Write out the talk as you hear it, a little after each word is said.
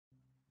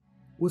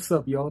What's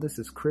up, y'all? This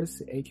is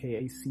Chris,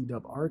 aka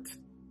CDUBBART,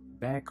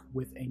 back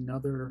with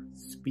another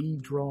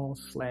speed draw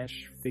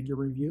 / figure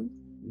review.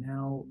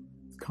 Now,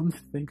 come to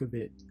think of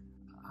it,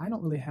 I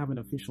don't really have an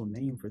official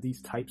name for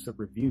these types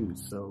of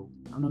reviews, so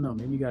I don't know,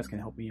 maybe you guys can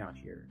help me out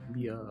here.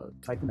 Maybe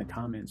type in the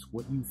comments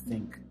what you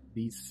think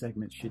these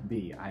segments should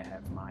be. I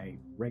have my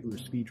regular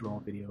speed draw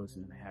videos,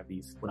 and I have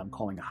these, what I'm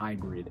calling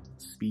hybrid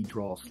speed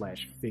draw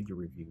 / figure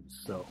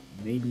reviews. So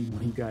maybe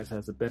one of you guys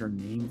has a better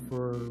name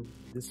for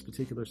this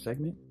particular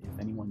segment. If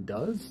anyone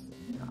does,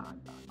 I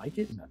like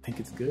it and I think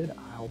it's good,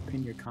 I'll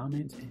pin your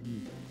comment,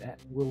 and that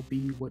will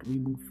be what we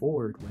move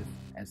forward with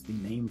as the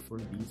name for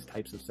these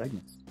types of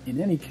segments.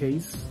 In any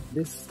case,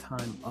 this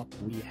time up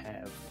we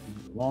have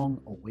the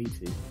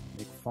long-awaited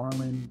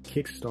McFarlane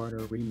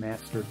Kickstarter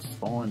Remastered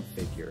Spawn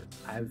figure.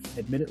 I've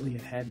admittedly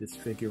had this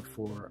figure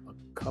for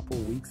a couple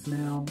weeks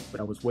now, but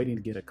I was waiting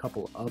to get a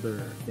couple other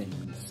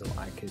things so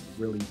I could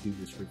really do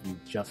this review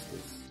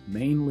justice.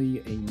 Mainly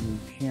a new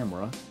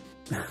camera,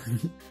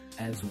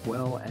 as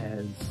well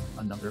as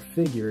another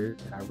figure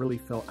that I really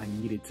felt I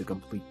needed to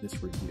complete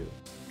this review.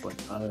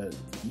 But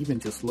even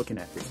just looking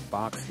at this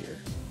box here,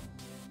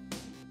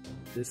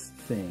 this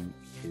thing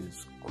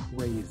is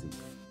crazy.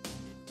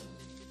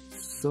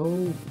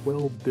 So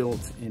well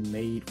built and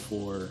made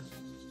for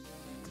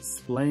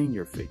displaying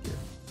your figure.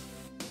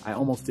 I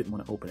almost didn't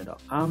want to open it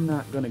up. I'm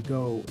not going to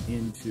go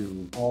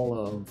into all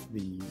of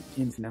the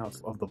ins and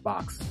outs of the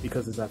box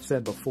because, as I've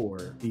said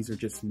before, these are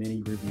just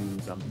mini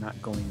reviews. I'm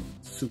not going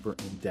super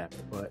in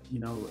depth, but you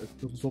know,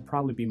 those will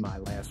probably be my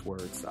last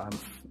words.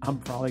 I'm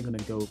probably going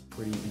to go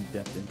pretty in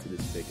depth into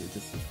this figure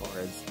just as far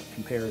as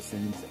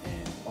comparisons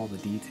and all the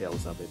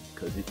details of it,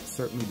 because it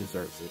certainly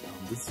deserves it.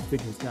 This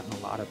figure's gotten a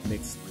lot of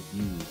mixed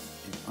reviews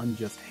and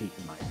unjust hate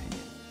in my opinion,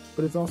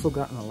 but it's also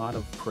gotten a lot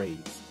of praise.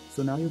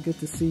 So now you'll get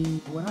to see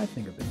what I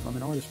think of it from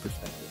an artist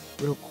perspective.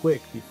 Real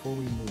quick, before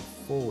we move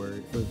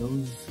forward, for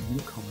those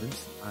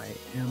newcomers, I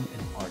am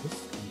an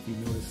artist. And if you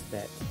notice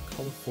that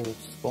colorful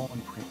Spawn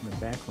print in the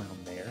background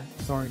there,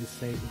 sorry to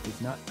say it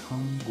does not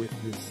come with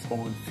this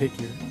Spawn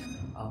figure.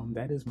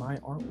 That is my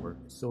artwork.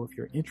 So if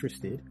you're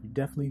interested, you're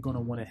definitely going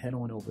to want to head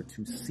on over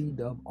to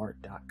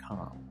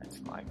CDUBBART.com. That's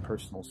my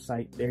personal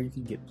site. There you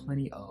can get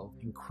plenty of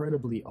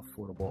incredibly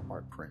affordable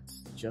art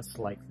prints, just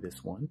like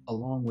this one,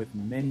 along with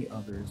many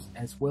others,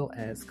 as well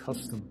as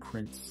custom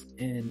prints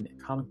and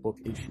comic book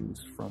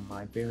issues from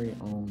my very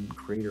own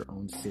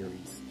creator-owned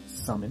series,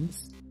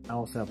 Summons. I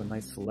also have a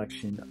nice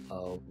selection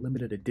of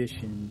limited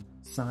edition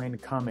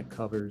signed comic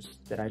covers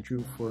that I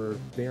drew for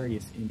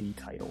various indie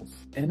titles.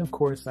 And of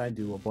course, I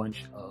do a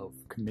bunch of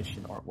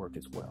commission artwork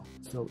as well.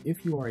 So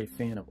if you are a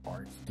fan of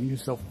art, do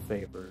yourself a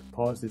favor,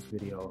 pause this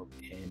video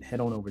and head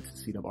on over to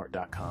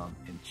CDUBBART.com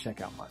and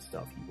check out my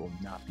stuff. You will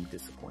not be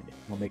disappointed.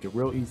 I'll make it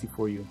real easy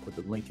for you and put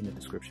the link in the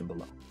description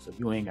below. So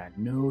you ain't got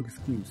no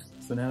excuse.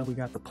 So now we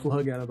got the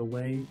plug out of the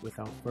way,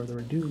 without further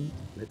ado,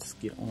 let's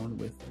get on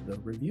with the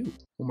review.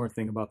 One more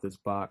thing about this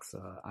box,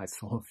 I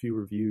saw a few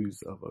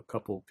reviews of a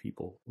couple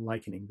people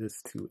likening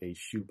this to a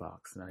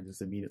shoebox, and I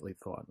just immediately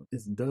thought,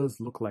 this does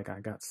look like I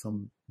got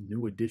some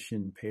new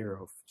edition pair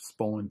of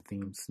Spawn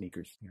themed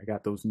sneakers. I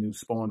got those new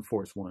Spawn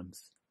Force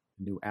ones,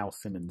 new Al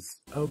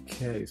Simmons.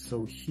 Okay,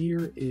 so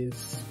here is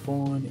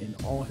Spawn in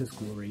all his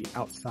glory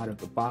outside of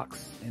the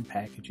box and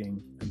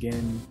packaging.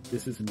 Again,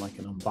 this isn't like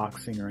an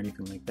unboxing or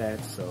anything like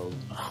that, so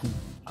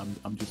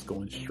I'm just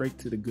going straight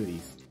to the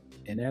goodies.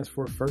 And as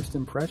for first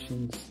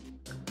impressions,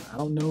 I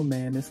don't know,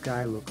 man, this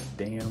guy looks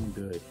damn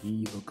good.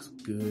 He looks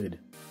good.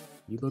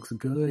 He looks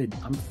good.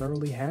 I'm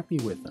thoroughly happy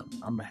with him.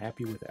 I'm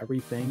happy with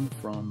everything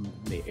from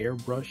the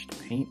airbrushed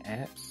paint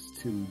apps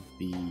to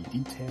the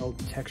detailed,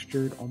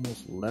 textured,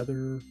 almost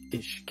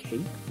leather-ish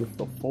cape with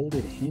the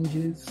folded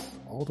hinges,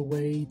 all the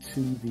way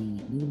to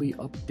the newly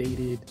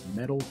updated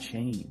metal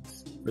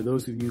chains. For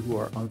those of you who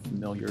are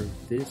unfamiliar,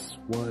 this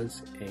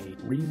was a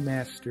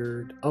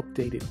remastered,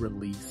 updated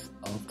release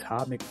of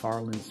Todd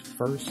McFarlane's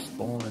first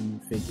Spawn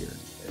figure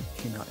that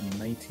came out in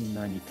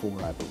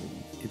 1994, I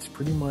believe. It's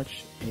pretty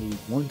much a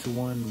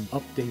one-to-one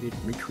updated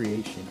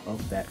recreation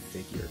of that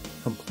figure,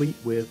 complete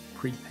with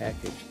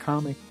pre-packaged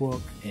comic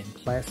book and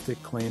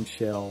plastic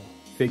clamshell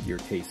figure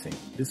casing.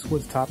 This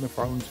was Todd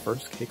McFarlane's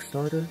first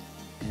Kickstarter,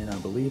 and I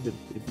believe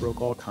it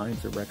broke all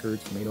kinds of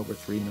records, made over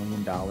 $3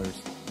 million.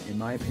 In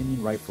my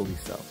opinion, rightfully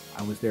so.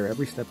 I was there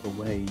every step of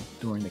the way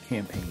during the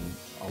campaign.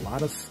 A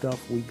lot of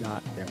stuff we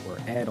got that were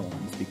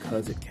add-ons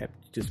because it kept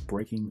just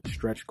breaking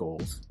stretch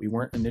goals. We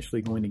weren't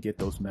initially going to get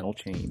those metal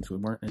chains. We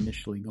weren't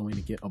initially going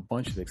to get a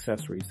bunch of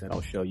accessories that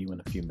I'll show you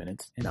in a few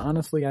minutes. And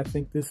honestly, I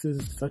think this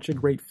is such a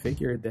great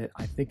figure that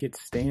I think it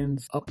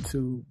stands up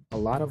to a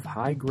lot of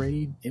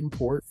high-grade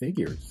import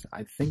figures.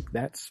 I think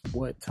that's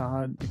what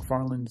Todd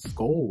McFarlane's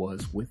goal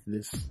was with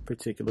this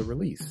particular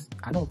release.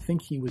 I don't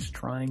think he was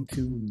trying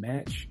to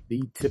match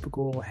the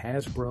typical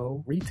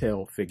Hasbro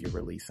retail figure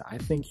release. I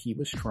think he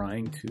was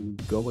trying to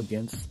go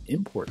against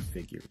import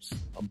figures.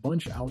 A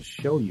bunch I'll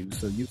show you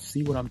so you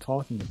see what I'm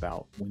talking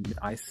about when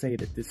I say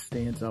that this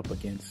stands up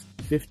against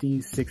 $50,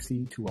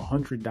 $60 to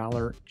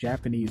 $100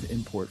 Japanese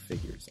import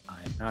figures.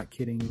 I'm not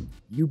kidding.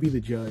 You be the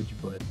judge,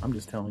 but I'm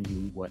just telling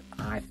you what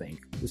I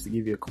think. Just to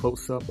give you a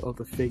close-up of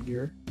the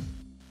figure,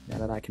 now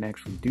that I can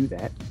actually do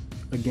that.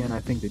 Again, I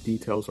think the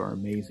details are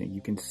amazing.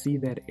 You can see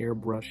that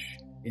airbrush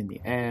in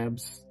the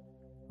abs.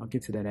 I'll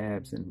get to that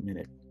abs in a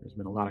minute. There's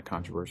been a lot of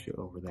controversy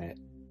over that.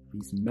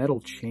 These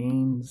metal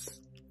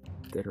chains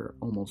that are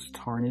almost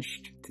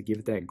tarnished to give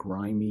it that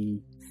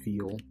grimy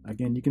feel.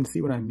 Again, you can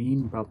see what I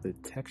mean about the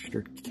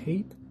textured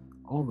cape.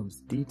 All those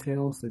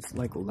details, it's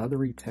like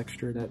leathery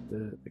texture that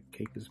the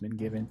cape has been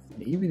given.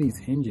 And even these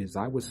hinges,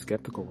 I was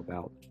skeptical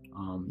about.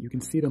 You can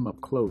see them up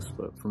close,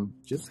 but from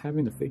just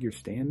having the figure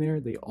stand there,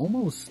 they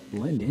almost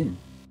blend in.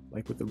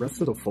 Like with the rest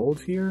of the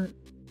folds here,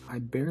 I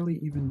barely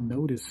even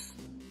notice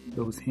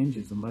those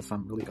hinges unless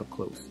I'm really up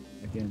close.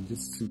 Again,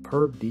 just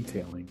superb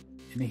detailing.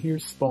 And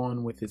here's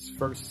Spawn with his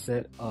first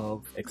set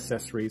of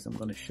accessories I'm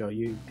going to show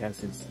you. He has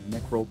his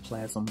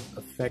necroplasm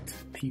effect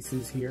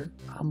pieces here.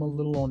 I'm a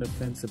little on the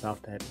fence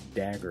about that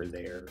dagger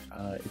there.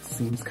 It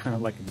seems kind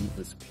of like a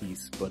needless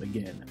piece, but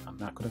again, I'm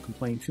not going to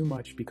complain too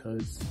much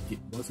because it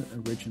wasn't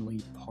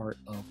originally part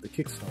of the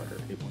Kickstarter.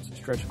 It was a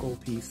stretch goal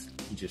piece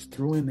he just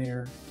threw in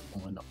there.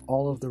 On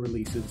all of the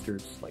releases,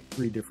 there's like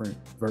 3 different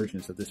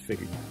versions of this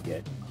figure you can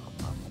get.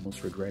 I'm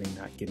almost regretting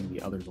not getting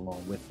the others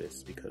along with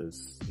this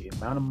because the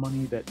amount of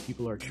money that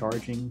people are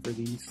charging for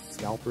these,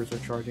 scalpers are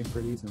charging for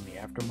these in the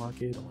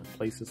aftermarket on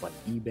places like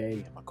eBay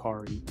and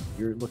Mercari,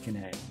 you're looking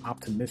at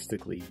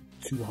optimistically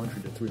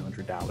 $200 to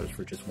 $300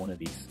 for just one of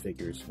these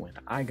figures, when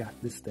I got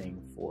this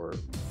thing for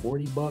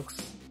 40 bucks,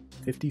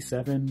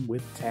 57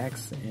 with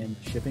tax and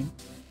shipping.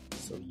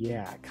 So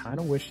yeah, I kind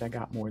of wish I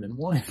got more than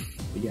one.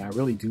 But yeah, I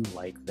really do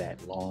like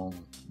that long,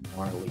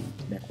 gnarly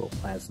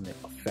necroplasmic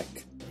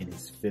effect in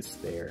his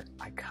fist there.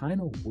 I kind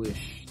of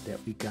wish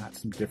that we got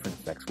some different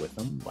effects with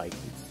them. Like,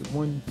 it's the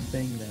one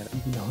thing that,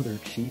 even though they're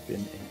cheap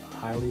and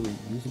highly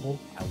reusable,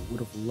 I would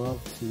have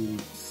loved to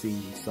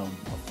see some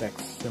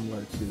effects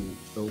similar to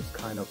those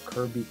kind of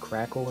Kirby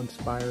Crackle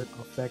inspired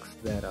effects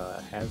that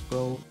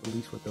Hasbro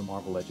released with their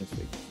Marvel Legends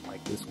figures.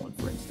 Like this one,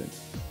 for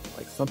instance.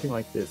 Like something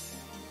like this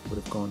would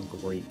have gone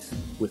great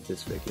with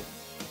this figure.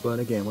 But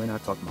again, we're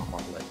not talking about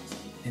Marvel Legends.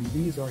 And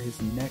these are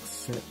his next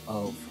set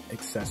of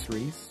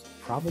accessories.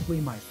 Probably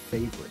my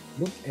favorite.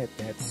 Look at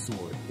that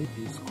sword. It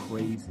is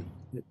crazy.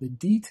 The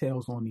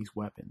details on these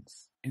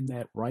weapons and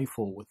that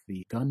rifle with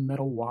the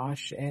gunmetal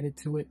wash added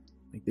to it.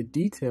 Like, the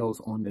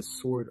details on this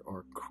sword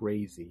are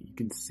crazy. You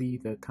can see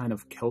the kind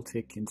of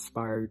Celtic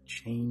inspired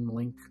chain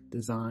link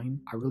design.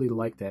 I really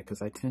like that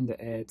because I tend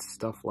to add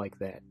stuff like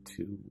that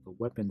to the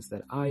weapons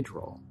that I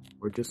draw,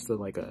 or just to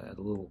like a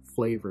little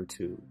flavor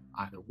to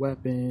either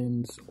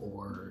weapons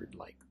or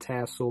like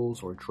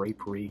tassels or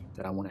drapery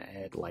that I want to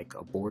add like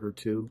a border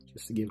to,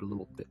 just to give it a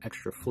little bit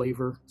extra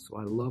flavor. So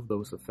I love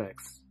those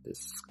effects. This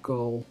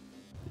skull,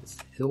 this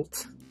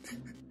hilt,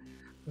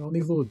 all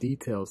these little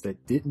details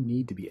that didn't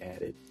need to be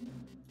added.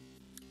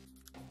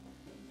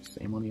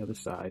 Same on the other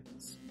side.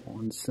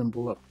 Spawn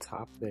symbol up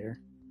top there.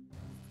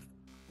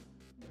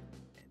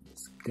 And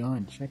this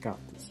gun. Check out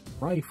this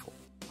rifle.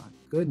 My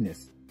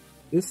goodness.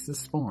 This is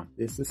Spawn.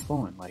 This is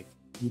Spawn. Like,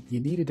 you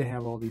needed to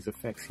have all these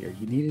effects here.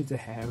 You needed to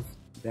have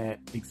that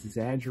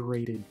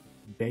exaggerated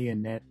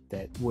bayonet,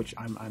 that, which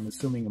I'm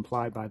assuming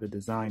implied by the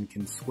design,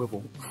 can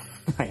swivel.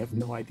 I have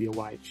no idea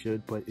why it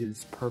should, but it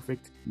is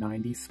perfect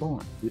 90s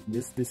Spawn.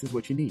 This is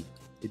what you need.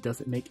 It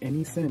doesn't make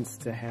any sense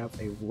to have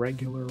a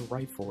regular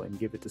rifle and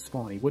give it to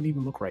Spawn. He wouldn't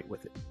even look right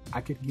with it. I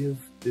could give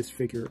this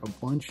figure a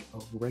bunch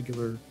of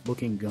regular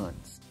looking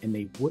guns and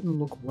they wouldn't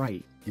look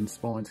right in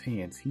Spawn's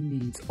hands. He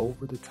needs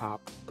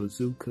over-the-top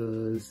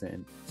bazookas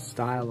and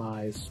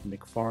stylized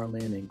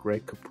McFarlane and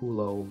Greg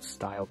Capullo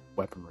style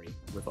weaponry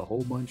with a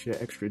whole bunch of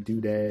extra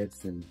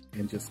doodads and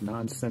just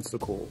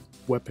nonsensical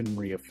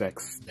weaponry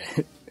effects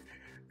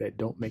that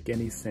don't make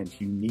any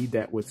sense. You need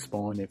that with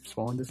Spawn. If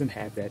Spawn doesn't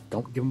have that,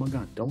 don't give him a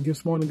gun. Don't give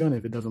Spawn a gun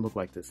if it doesn't look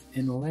like this.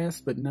 And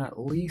last but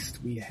not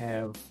least, we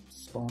have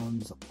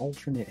Spawn's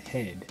alternate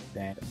head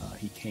that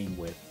he came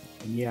with.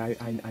 And yeah,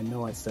 I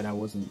know I said I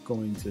wasn't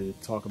going to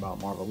talk about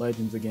Marvel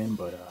Legends again,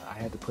 but I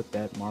had to put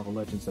that Marvel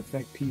Legends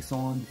effect piece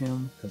on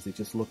him because it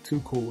just looked too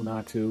cool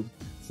not to.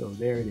 So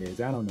there it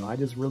is. I don't know. I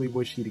just really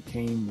wish he'd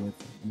came with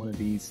one of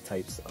these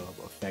types of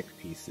effect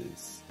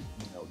pieces,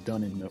 you know,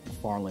 done in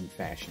McFarlane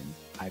fashion.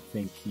 I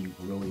think he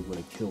really would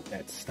have killed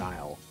that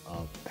style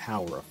of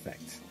power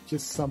effect.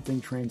 Just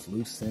something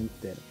translucent,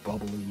 that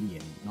bubbly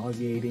and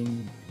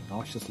nauseating,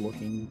 nauseous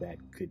looking, that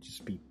could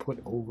just be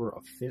put over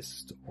a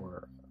fist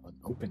or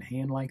open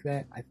hand like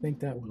that, I think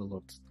that would have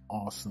looked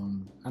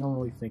awesome. I don't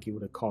really think it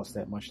would have cost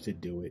that much to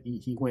do it.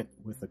 He went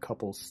with a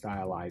couple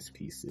stylized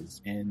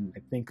pieces, and I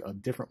think a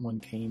different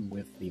one came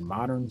with the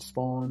modern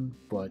spawn,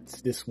 but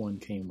this one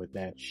came with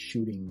that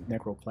shooting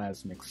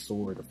necroplasmic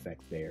sword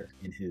effect there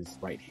in his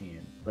right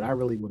hand. But I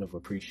really would have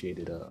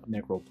appreciated a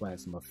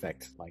necroplasm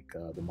effect like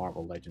the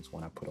Marvel Legends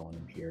one I put on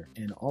him here.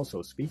 And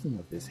also, speaking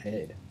of this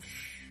head,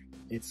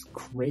 it's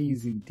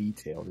crazy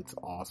detailed. It's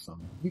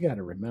awesome. You got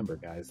to remember,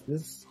 guys,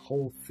 this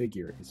whole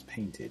figure is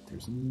painted.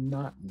 There's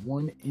not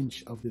 1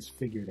 inch of this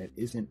figure that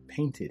isn't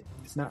painted.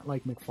 It's not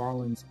like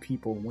McFarlane's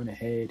people went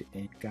ahead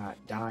and got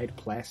dyed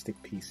plastic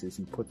pieces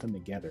and put them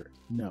together.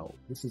 No,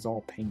 this is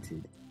all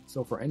painted.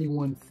 So for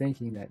anyone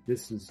thinking that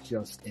this is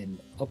just an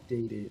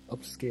updated,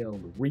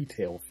 upscaled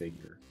retail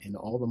figure and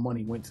all the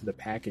money went to the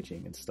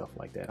packaging and stuff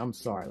like that, I'm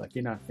sorry, like,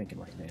 you're not thinking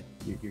right, man.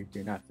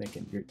 You're not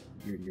thinking.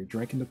 You're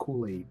drinking the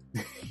Kool-Aid.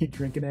 You're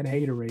drinking that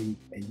haterade,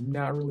 and you're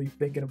not really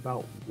thinking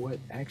about what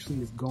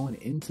actually is going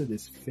into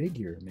this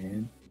figure,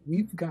 man.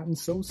 We've gotten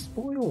so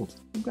spoiled.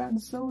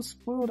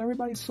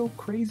 Everybody's so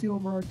crazy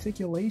over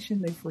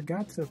articulation, they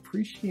forgot to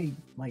appreciate,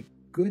 like,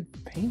 good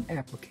paint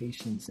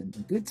applications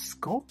and good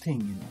sculpting,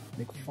 and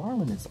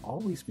McFarlane has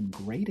always been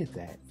great at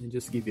that. And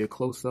just to give you a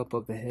close-up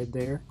of the head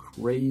there,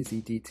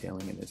 crazy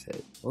detailing in this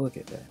head. Look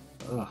at that.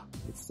 Ugh,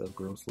 it's so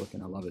gross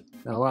looking. I love it.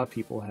 Now, a lot of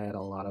people had a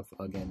lot of,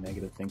 again,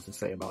 negative things to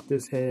say about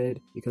this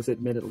head because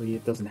admittedly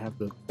it doesn't have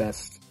the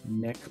best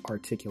neck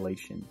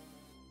articulation.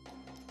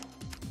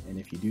 And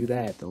if you do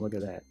that, then look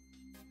at that.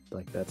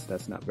 Like,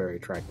 that's not very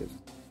attractive.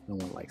 No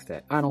one likes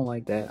that. I don't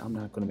like that. I'm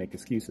not going to make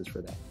excuses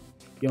for that.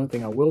 The only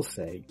thing I will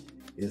say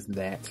is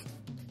that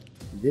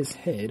this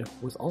head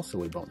was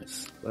also a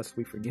bonus. Lest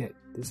we forget,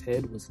 this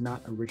head was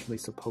not originally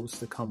supposed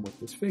to come with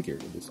this figure.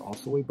 It is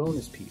also a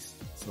bonus piece.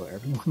 So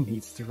everyone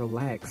needs to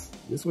relax.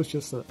 This was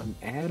just an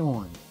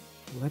add-on.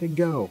 Let it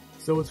go.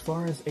 So as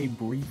far as a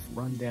brief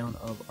rundown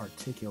of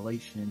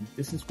articulation,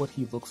 this is what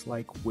he looks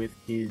like with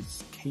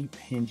his cape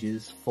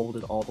hinges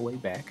folded all the way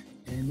back.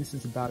 And this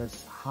is about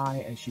as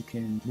high as you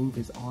can move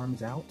his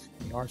arms out.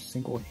 They are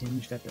single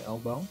hinged at the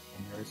elbow,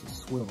 and there is a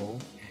swivel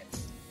at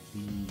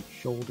the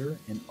shoulder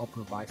and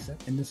upper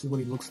bicep. And this is what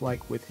he looks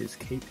like with his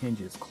cape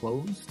hinges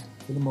closed,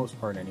 for the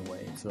most part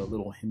anyway. It's a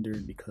little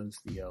hindered because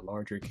the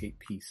larger cape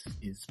piece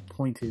is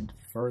pointed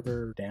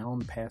further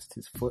down past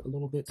his foot a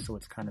little bit, so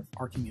it's kind of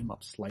arcing him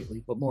up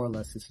slightly. But more or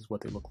less, this is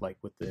what they look like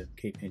with the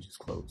cape hinges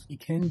closed. He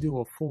can do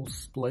a full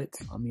split.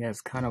 He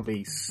has kind of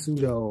a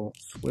pseudo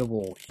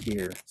swivel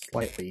here,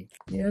 slightly.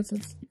 Yeah,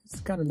 it's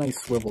got a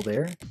nice swivel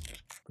there,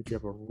 but you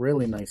have a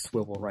really nice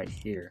swivel right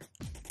here.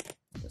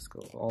 Let's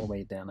go all the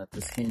way down at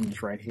this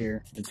hinge right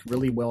here. It's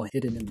really well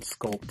hidden in the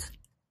sculpt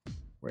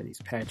where these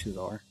patches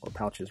are, or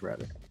pouches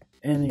rather.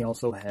 And he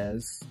also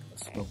has a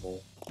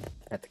swivel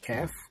at the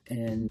calf.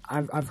 And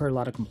I've heard a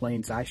lot of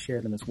complaints. I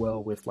share them as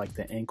well with like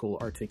the ankle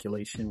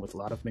articulation with a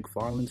lot of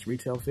McFarlane's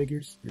retail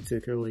figures,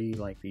 particularly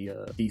like the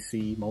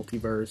DC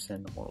Multiverse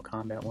and the Mortal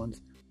Kombat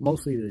ones.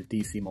 Mostly the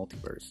DC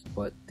Multiverse,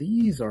 but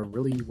these are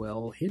really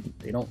well hidden.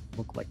 They don't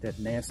look like that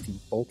nasty,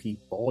 bulky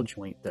ball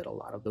joint that a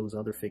lot of those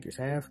other figures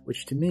have,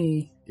 which to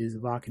me is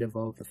evocative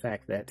of the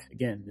fact that,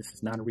 again, this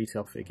is not a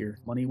retail figure.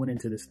 Money went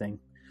into this thing.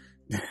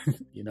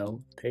 You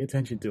know, pay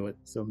attention to it.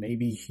 So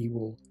maybe he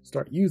will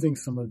start using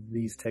some of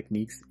these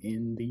techniques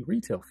in the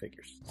retail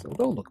figures, so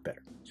they'll look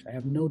better. I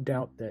have no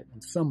doubt that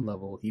on some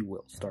level he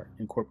will start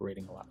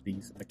incorporating a lot of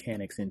these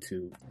mechanics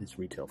into his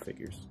retail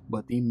figures.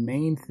 But the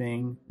main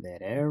thing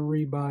that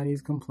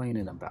everybody's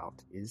complaining about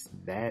is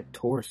that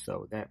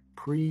torso, that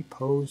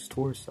pre-posed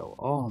torso.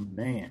 Oh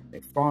man,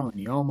 McFarlane,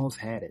 you almost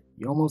had it.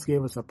 You almost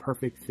gave us a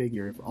perfect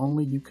figure. If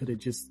only you could have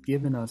just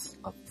given us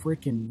a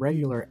freaking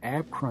regular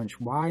ab crunch.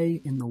 Why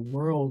in the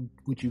world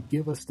would you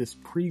give us this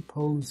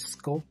pre-posed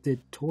sculpted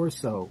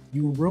torso?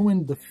 You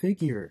ruined the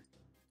figure.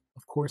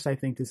 Of course, I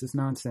think this is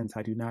nonsense.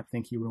 I do not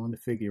think he ruined the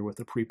figure with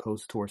a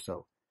pre-posed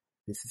torso.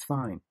 This is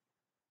fine.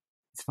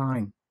 It's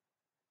fine.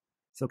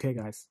 It's okay,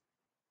 guys.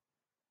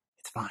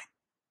 It's fine.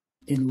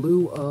 In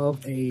lieu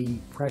of a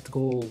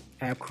practical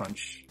ab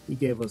crunch, he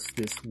gave us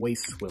this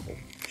waist swivel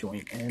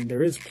joint, and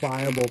there is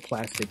pliable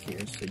plastic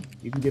here, so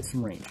you can get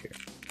some range here.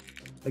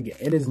 Again,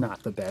 it is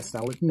not the best,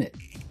 I'll admit,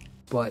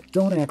 but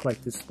don't act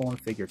like this Spawn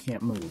figure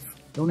can't move.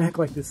 Don't act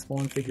like this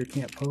Spawn figure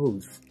can't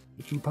pose.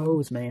 It can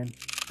pose, man.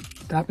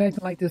 Stop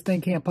acting like this thing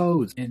can't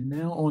pose. And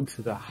now on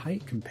to the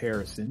height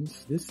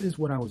comparisons. This is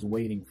what I was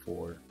waiting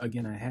for.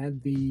 Again, I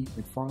had the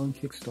McFarlane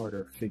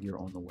Kickstarter figure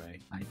on the way.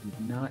 I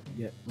did not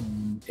yet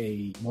own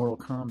a Mortal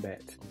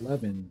Kombat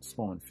 11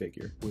 Spawn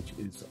figure, which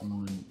is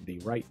on the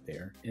right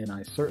there. And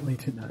I certainly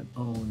did not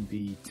own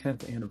the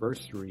 10th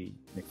anniversary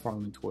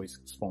McFarlane Toys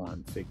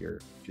Spawn figure,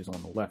 which is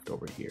on the left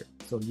over here.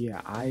 So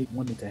yeah, I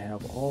wanted to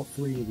have all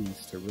three of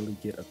these to really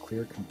get a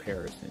clear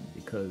comparison,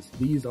 because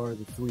these are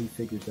the three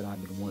figures that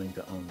I've been wanting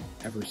to own.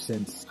 ever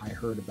since I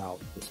heard about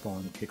the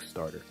Spawn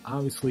Kickstarter.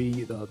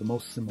 Obviously, the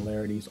most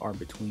similarities are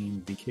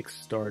between the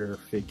Kickstarter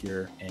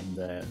figure and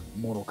the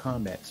Mortal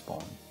Kombat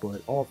Spawn,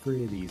 but all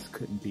three of these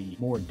couldn't be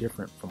more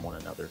different from one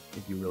another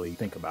if you really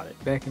think about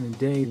it. Back in the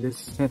day,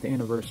 this 10th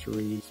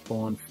anniversary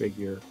Spawn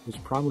figure was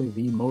probably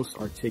the most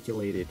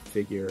articulated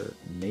figure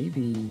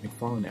maybe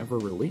McFarlane ever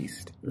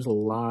released. There's a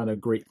lot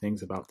of great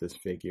things about this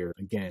figure.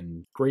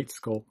 Again, great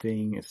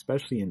sculpting,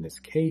 especially in this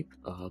cape.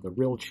 The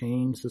real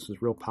chains, this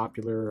was real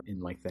popular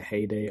in like the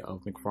heyday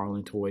of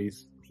McFarlane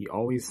toys. He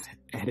always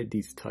added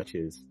these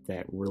touches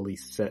that really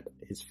set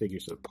his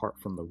figures apart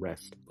from the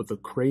rest. But the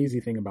crazy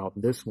thing about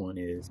this one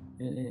is,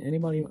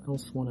 anybody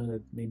else want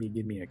to maybe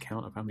give me a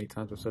count of how many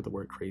times I've said the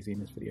word crazy in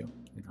this video?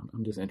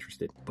 I'm just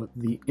interested. But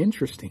the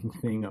interesting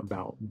thing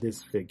about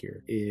this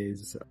figure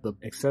is the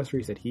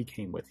accessories that he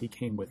came with. He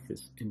came with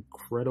this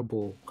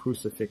incredible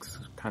crucifix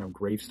kind of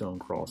gravestone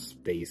cross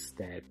base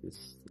that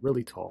is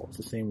really tall. It's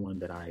the same one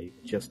that I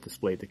just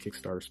displayed the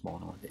Kickstarter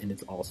Spawn on, and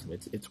it's awesome.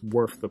 It's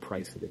worth the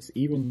price of this.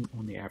 Even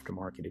on the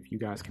aftermarket, if you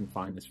guys can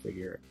find this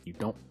figure, if you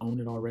don't own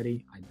it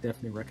already, I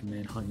definitely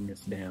recommend hunting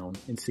this down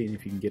and seeing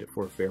if you can get it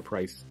for a fair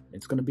price.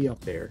 It's going to be up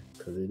there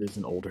because it is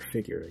an older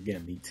figure.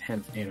 Again, the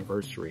 10th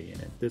anniversary,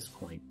 and at this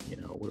point, you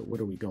know,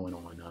 what are we going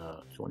on?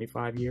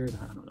 25 years?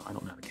 I don't know. I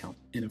don't know how to count.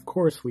 And of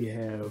course, we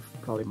have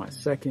probably my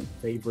second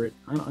favorite.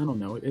 I don't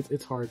know.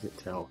 It's hard to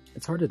tell.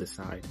 It's hard to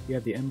decide. We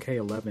have the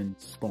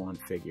MK11 Spawn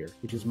figure,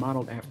 which is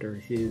modeled after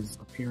his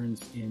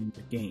appearance in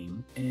the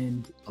game.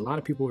 And a lot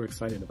of people were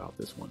excited about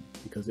this one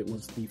because it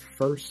was the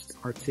first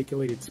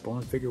articulated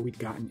Spawn figure we'd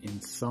gotten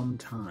in some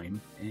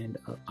time. And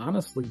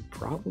honestly,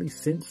 probably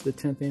since the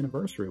 10th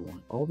anniversary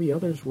one. All the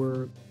others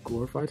were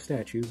glorified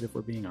statues, if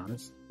we're being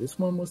honest. This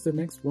one was the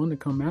next one to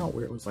come out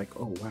where it was like,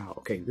 oh wow,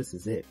 okay, this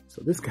is it.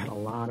 So this got a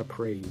lot of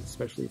praise,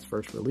 especially its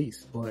first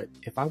release. But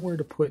if I were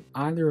to put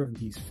either of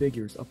these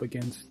figures up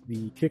against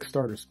the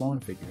Kickstarter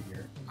Spawn figure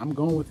here, I'm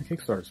going with the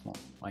Kickstarter Spawn.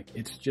 Like,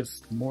 it's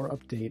just more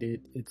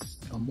updated. It's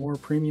a more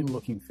premium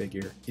looking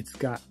figure. It's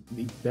got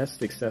the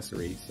best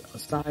accessories,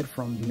 aside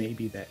from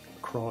maybe that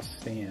cross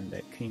stand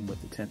that came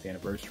with the 10th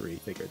anniversary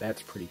figure.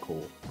 That's pretty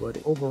cool.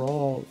 But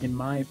overall, in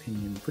my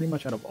opinion, pretty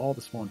much out of all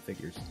the Spawn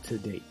figures to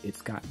date,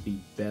 it's got the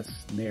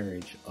best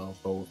marriage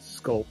of both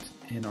sculpt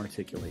and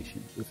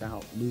articulation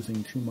without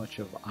losing too much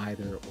of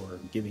either or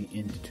giving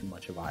in to too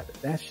much of either.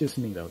 That's just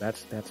me though.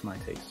 That's my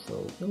taste.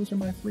 So those are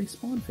my 3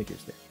 Spawn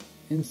figures there.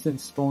 And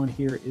since Spawn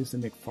here is the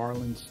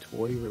McFarlane's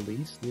toy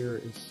release, here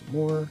is some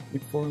more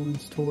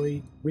McFarlane's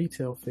toy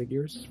retail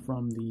figures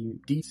from the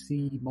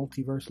DC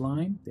Multiverse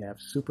line. They have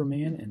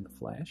Superman and the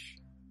Flash.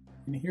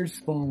 And here's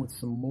Spawn with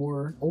some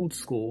more old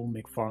school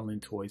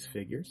McFarlane Toys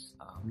figures.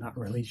 I'm not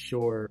really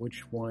sure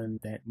which one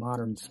that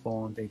modern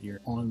Spawn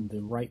figure on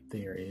the right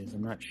there is.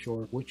 I'm not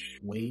sure which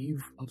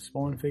wave of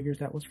Spawn figures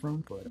that was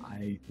from, but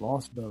I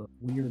lost the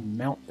weird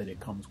mount that it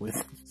comes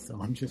with. So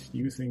I'm just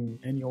using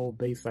any old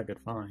base I could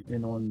find.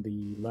 And on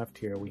the left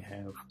here we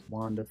have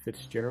Wanda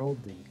Fitzgerald,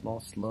 the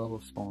lost love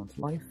of Spawn's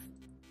life.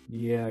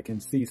 Yeah, I can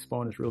see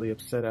Spawn is really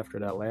upset after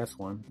that last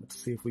one.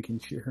 Let's see if we can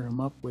cheer him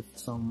up with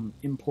some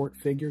import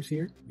figures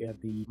here. We have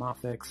the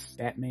Mofex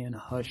Batman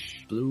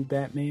Hush Blue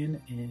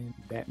Batman and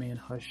Batman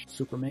Hush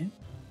Superman.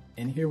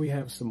 And here we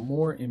have some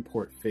more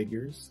import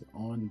figures.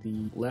 On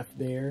the left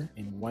there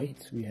in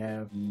white, we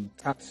have the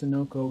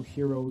Tatsunoko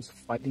Heroes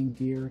Fighting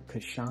Gear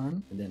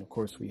Kashan. And then of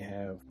course we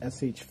have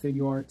SH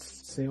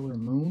Figuarts Sailor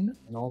Moon.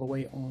 And all the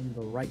way on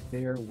the right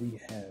there, we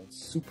have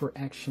Super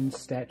Action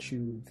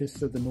Statue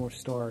Fist of the North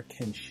Star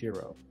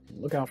Kenshiro.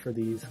 Look out for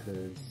these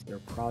because they're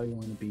probably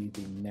going to be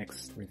the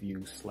next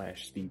review /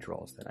 speed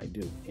draws that I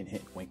do. Hint,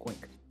 hint, wink,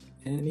 wink.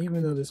 And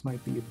even though this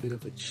might be a bit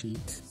of a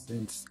cheat,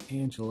 since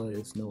Angela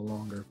is no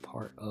longer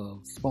part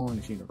of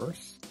Spawn's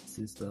universe, this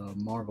is the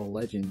Marvel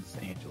Legends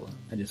Angela.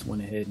 I just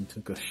went ahead and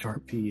took a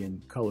Sharpie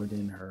and colored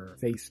in her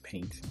face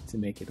paint to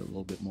make it a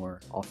little bit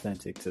more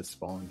authentic to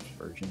Spawn's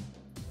version.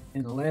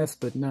 And last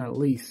but not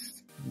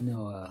least, you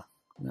know,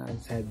 I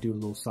just had to do a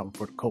little something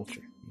for the culture.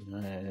 You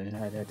know,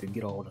 I had to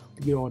get all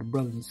the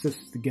brothers and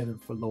sisters together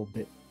for a little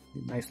bit.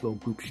 A nice little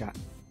group shot.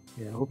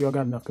 Yeah, I hope y'all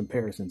got enough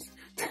comparisons.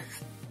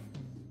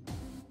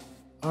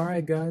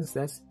 Alright guys,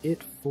 that's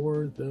it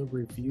for the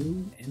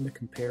review and the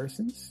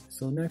comparisons.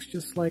 So next,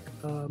 just like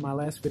my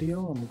last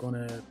video, I'm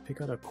gonna pick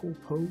out a cool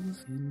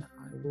pose and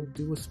I will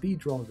do a speed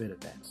draw vid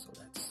of that. So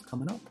that's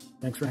coming up.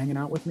 Thanks for hanging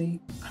out with me.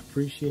 I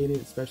appreciate it,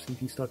 especially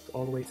if you stuck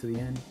all the way to the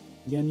end.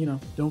 Again, you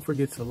know, don't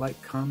forget to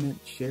like, comment,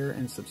 share,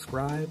 and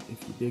subscribe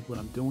if you dig what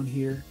I'm doing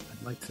here.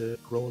 I'd like to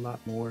grow a lot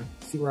more,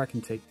 see where I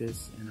can take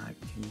this, and I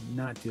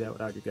cannot do that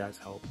without your guys'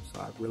 help. So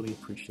I really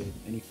appreciate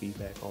any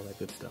feedback, all that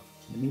good stuff.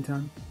 In the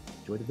meantime,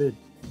 enjoy the vid.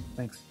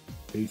 Thanks.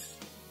 Peace.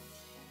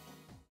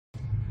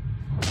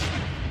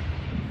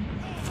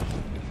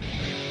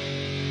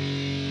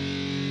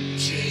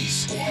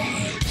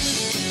 J-Squad.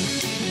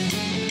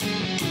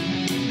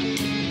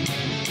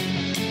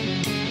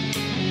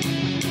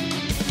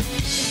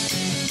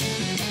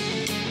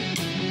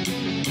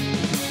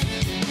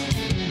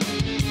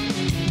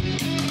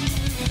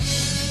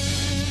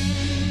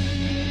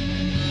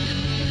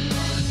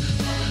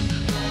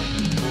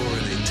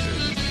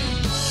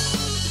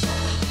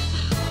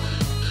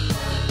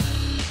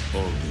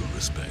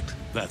 respect.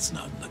 That's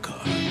not in the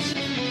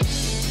cards.